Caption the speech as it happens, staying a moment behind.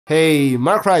Hey,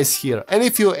 Mark Rice here, and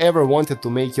if you ever wanted to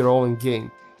make your own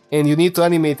game and you need to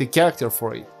animate a character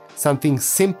for it, something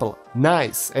simple,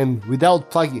 nice and without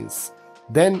plugins,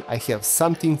 then I have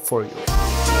something for you.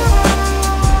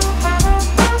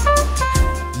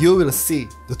 You will see,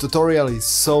 the tutorial is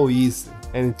so easy,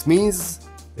 and it means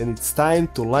that it's time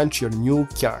to launch your new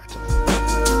character.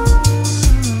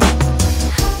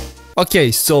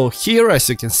 Okay, so here as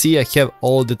you can see I have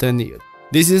all that I need.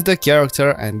 This is the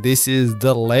character and this is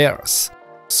the layers.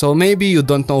 So maybe you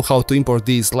don't know how to import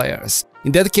these layers.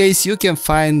 In that case you can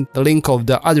find the link of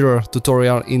the other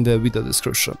tutorial in the video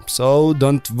description, so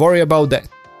don't worry about that.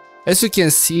 As you can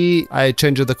see, I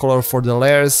changed the color for the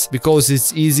layers because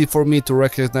it's easy for me to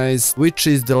recognize which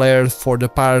is the layer for the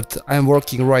part I'm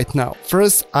working right now.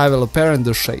 First I will parent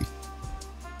the shape.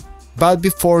 But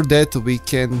before that we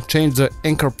can change the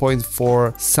anchor point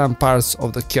for some parts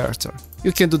of the character.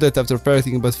 You can do that after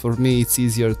parenting, but for me it's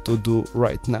easier to do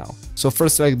right now. So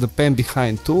first select the pen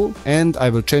behind tool and I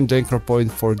will change the anchor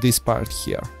point for this part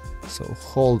here. So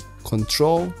hold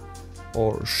Ctrl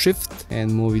or Shift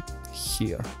and move it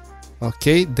here.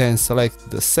 Okay, then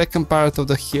select the second part of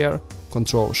the hair,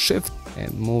 Ctrl Shift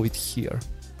and move it here.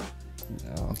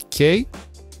 Okay.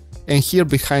 And here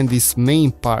behind this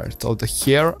main part of the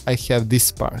hair I have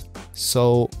this part,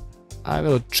 so I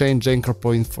will change anchor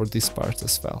point for this part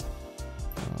as well.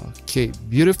 Okay,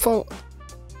 beautiful.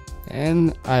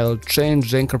 And I will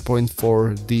change anchor point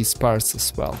for these parts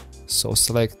as well. So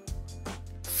select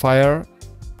fire,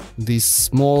 this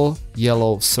small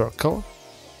yellow circle.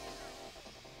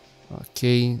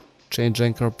 Okay, change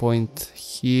anchor point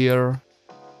here.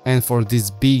 And for this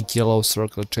big yellow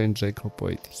circle, change anchor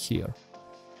point here.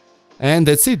 And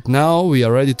that's it, now we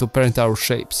are ready to parent our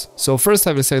shapes. So first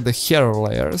I will select the hair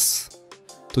layers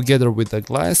together with the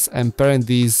glass and parent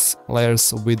these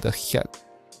layers with the head.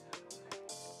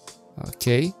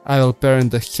 Okay, I will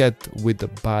parent the head with the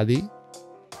body.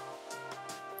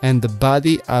 And the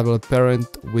body I will parent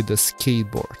with the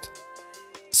skateboard.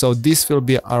 So this will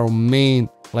be our main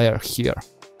layer here.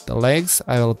 The legs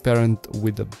I will parent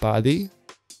with the body.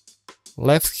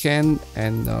 Left hand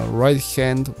and right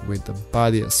hand with the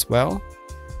body as well.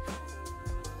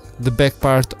 The back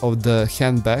part of the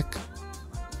handbag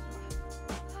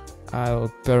I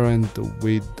will parent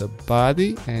with the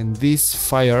body, and these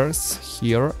fires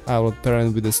here I will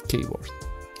parent with the skateboard.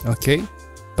 Okay,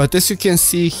 but as you can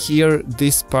see here,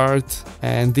 this part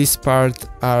and this part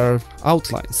are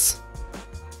outlines.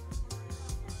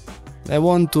 I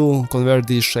want to convert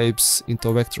these shapes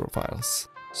into vector files.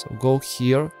 So go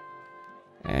here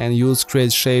and use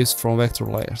create shapes from vector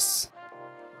layers.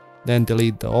 Then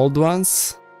delete the old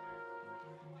ones.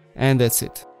 And that's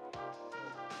it.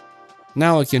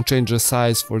 Now I can change the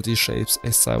size for these shapes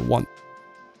as I want.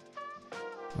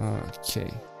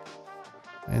 Okay.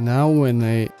 And now when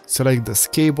I select the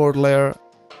skateboard layer,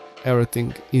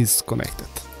 everything is connected.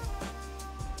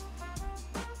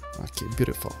 Okay,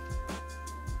 beautiful.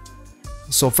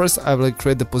 So first I will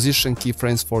create the position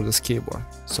keyframes for the skateboard.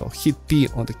 So hit P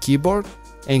on the keyboard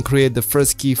and create the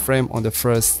first keyframe on the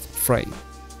first frame.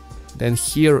 Then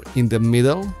here in the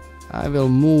middle I will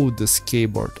move the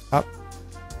skateboard up,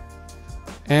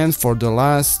 and for the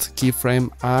last keyframe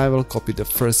I will copy the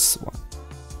first one.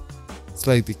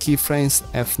 Select the keyframes,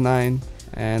 F9,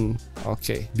 and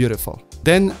okay, beautiful.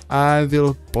 Then I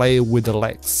will play with the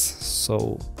legs.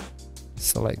 So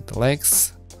select the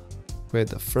legs, create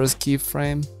the first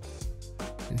keyframe,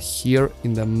 and here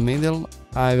in the middle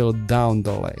I will down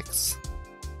the legs.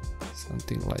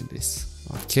 Something like this.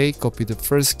 Okay, copy the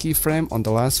first keyframe on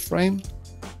the last frame.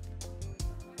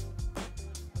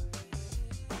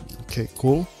 Okay,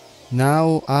 cool.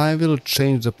 Now I will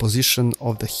change the position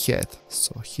of the head.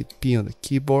 So hit P on the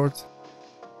keyboard.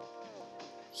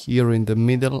 Here in the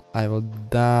middle I will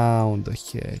down the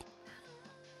head.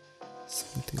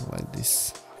 Something like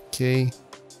this. Okay,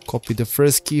 copy the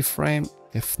first keyframe,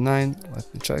 F9,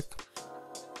 let me check.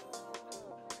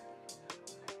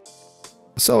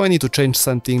 So I need to change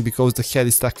something because the head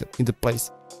is stuck in the place.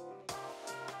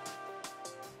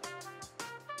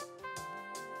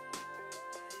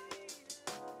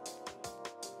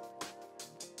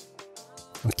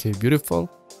 Okay, beautiful.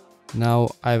 Now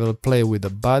I will play with the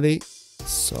body.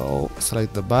 So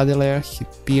select the body layer, hit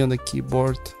P on the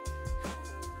keyboard.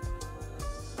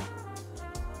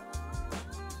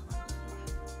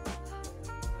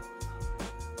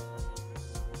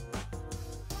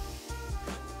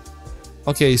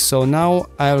 Okay, so now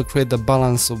I will create the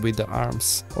balance with the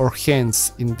arms, or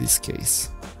hands in this case.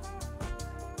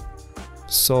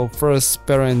 So first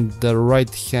parent the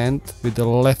right hand with the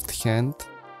left hand,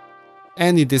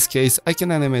 and in this case I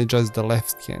can animate just the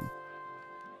left hand.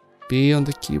 P on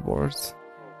the keyboard.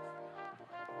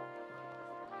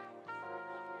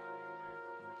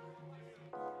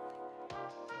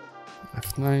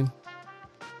 F9.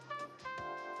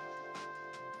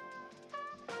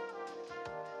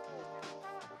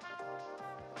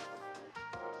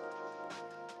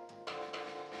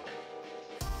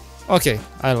 Okay,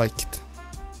 I like it.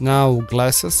 Now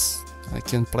glasses, I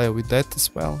can play with that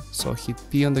as well. So hit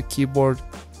P on the keyboard.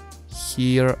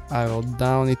 Here I will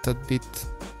down it a bit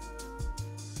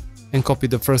and copy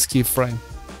the first keyframe.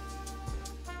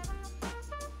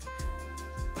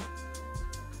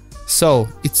 So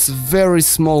it's a very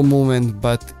small movement,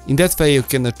 but in that way you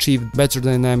can achieve better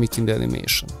dynamic in the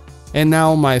animation. And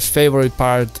now my favorite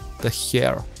part, the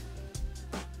hair.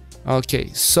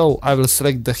 Okay, so I will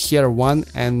select the hair 1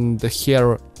 and the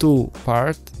hair 2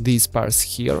 part, these parts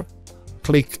here.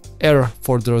 Click R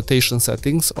for the rotation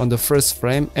settings on the first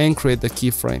frame and create the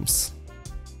keyframes.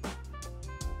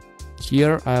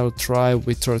 Here I'll try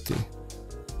with 30.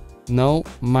 No,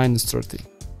 minus 30.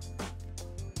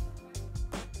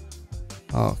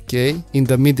 Okay, in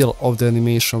the middle of the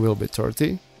animation will be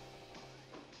 30.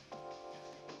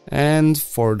 And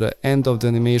for the end of the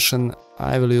animation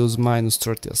I will use minus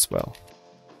 30 as well.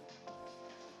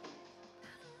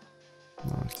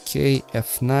 Okay,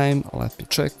 F9, let me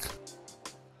check.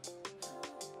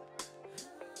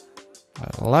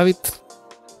 I love it.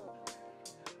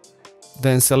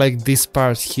 Then select this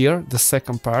part here, the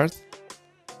second part.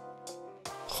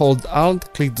 Hold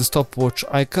Alt, click the stopwatch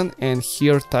icon and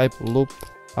here type loop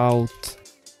out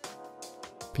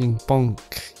ping pong.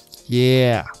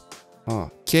 Yeah.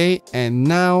 Okay, and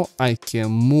now I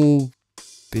can move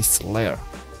this layer.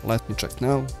 Let me check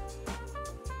now.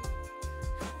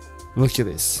 Look at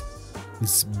this.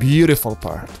 This beautiful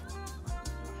part.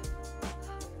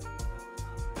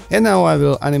 And now I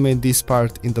will animate this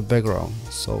part in the background.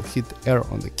 So hit R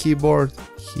on the keyboard.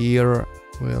 Here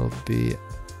will be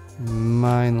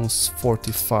minus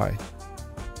 45.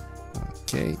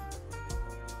 Okay.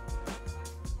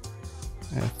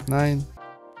 F9.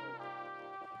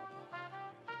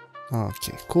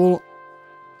 Okay, cool.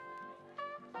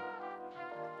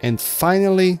 And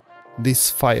finally, this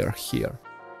fire here.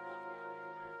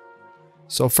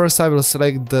 So first I will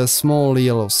select the small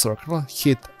yellow circle,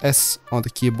 hit S on the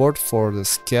keyboard for the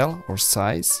scale or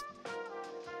size.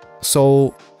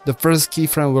 So the first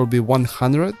keyframe will be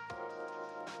 100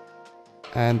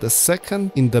 and the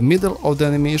second in the middle of the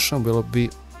animation will be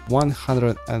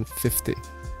 150.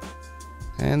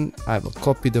 And I will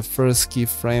copy the first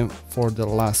keyframe for the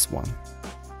last one.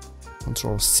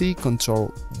 Ctrl C,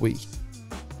 Ctrl V.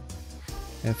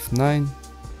 F9.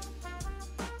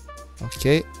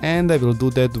 Okay, and I will do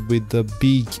that with the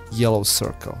big yellow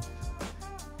circle.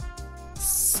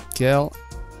 Scale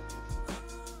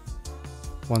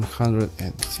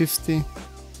 150.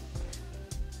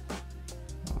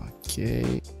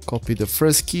 Okay, copy the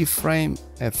first keyframe,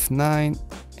 F9,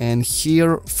 and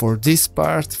here for this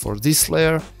part, for this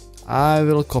layer, I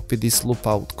will copy this loop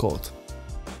out code.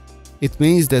 It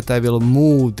means that I will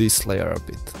move this layer a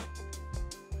bit.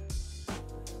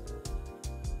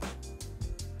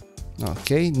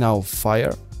 Okay, now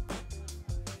fire.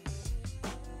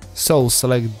 So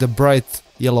select the bright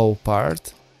yellow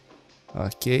part.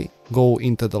 Okay, go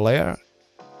into the layer.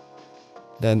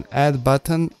 Then add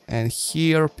button and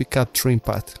here pick up trim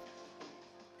path.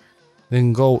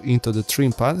 Then go into the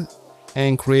trim path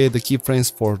and create the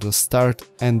keyframes for the start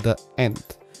and the end.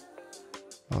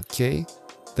 Okay,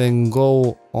 then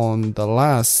go on the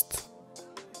last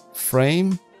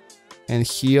frame and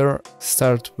here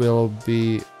start will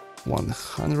be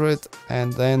 100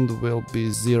 and end will be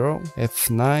 0.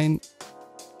 F9.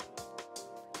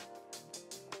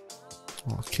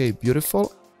 Okay,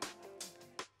 beautiful.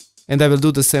 And I will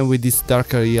do the same with this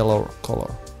darker yellow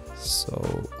color.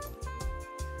 So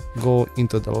go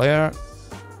into the layer,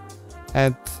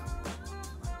 add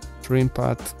trim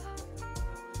path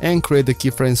and create the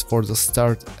keyframes for the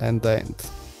start and the end.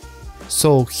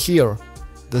 So here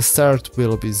the start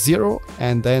will be 0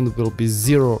 and the end will be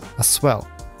 0 as well.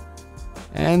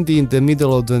 And in the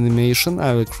middle of the animation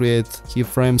I will create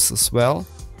keyframes as well,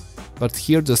 but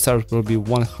here the start will be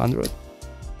 100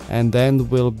 and the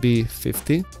end will be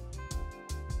 50.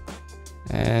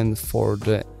 And for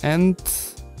the end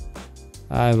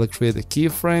I will create the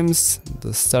keyframes,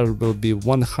 the start will be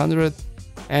 100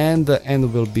 and the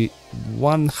end will be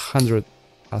 100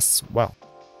 as well.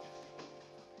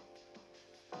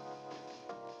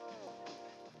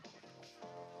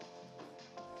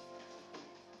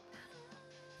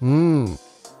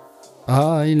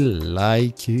 I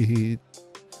like it.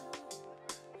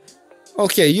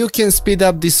 Okay, you can speed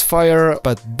up this fire,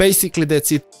 but basically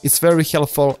that's it. It's very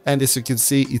helpful, and as you can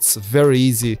see, it's very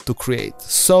easy to create.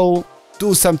 So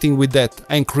do something with that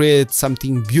and create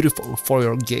something beautiful for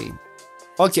your game.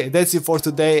 Okay, that's it for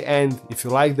today, and if you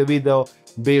like the video,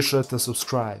 be sure to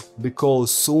subscribe,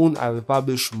 because soon I will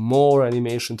publish more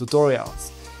animation tutorials.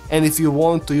 And if you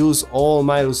want to use all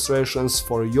my illustrations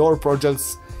for your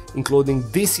projects, including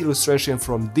this illustration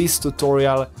from this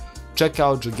tutorial, check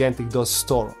out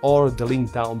Gigantic.store or the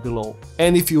link down below.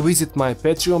 And if you visit my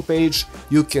Patreon page,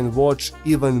 you can watch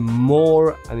even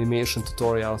more animation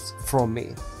tutorials from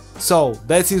me. So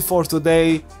that's it for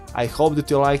today. I hope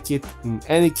that you like it. In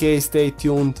any case, stay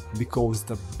tuned, because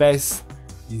the best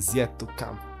is yet to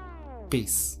come.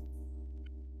 Peace.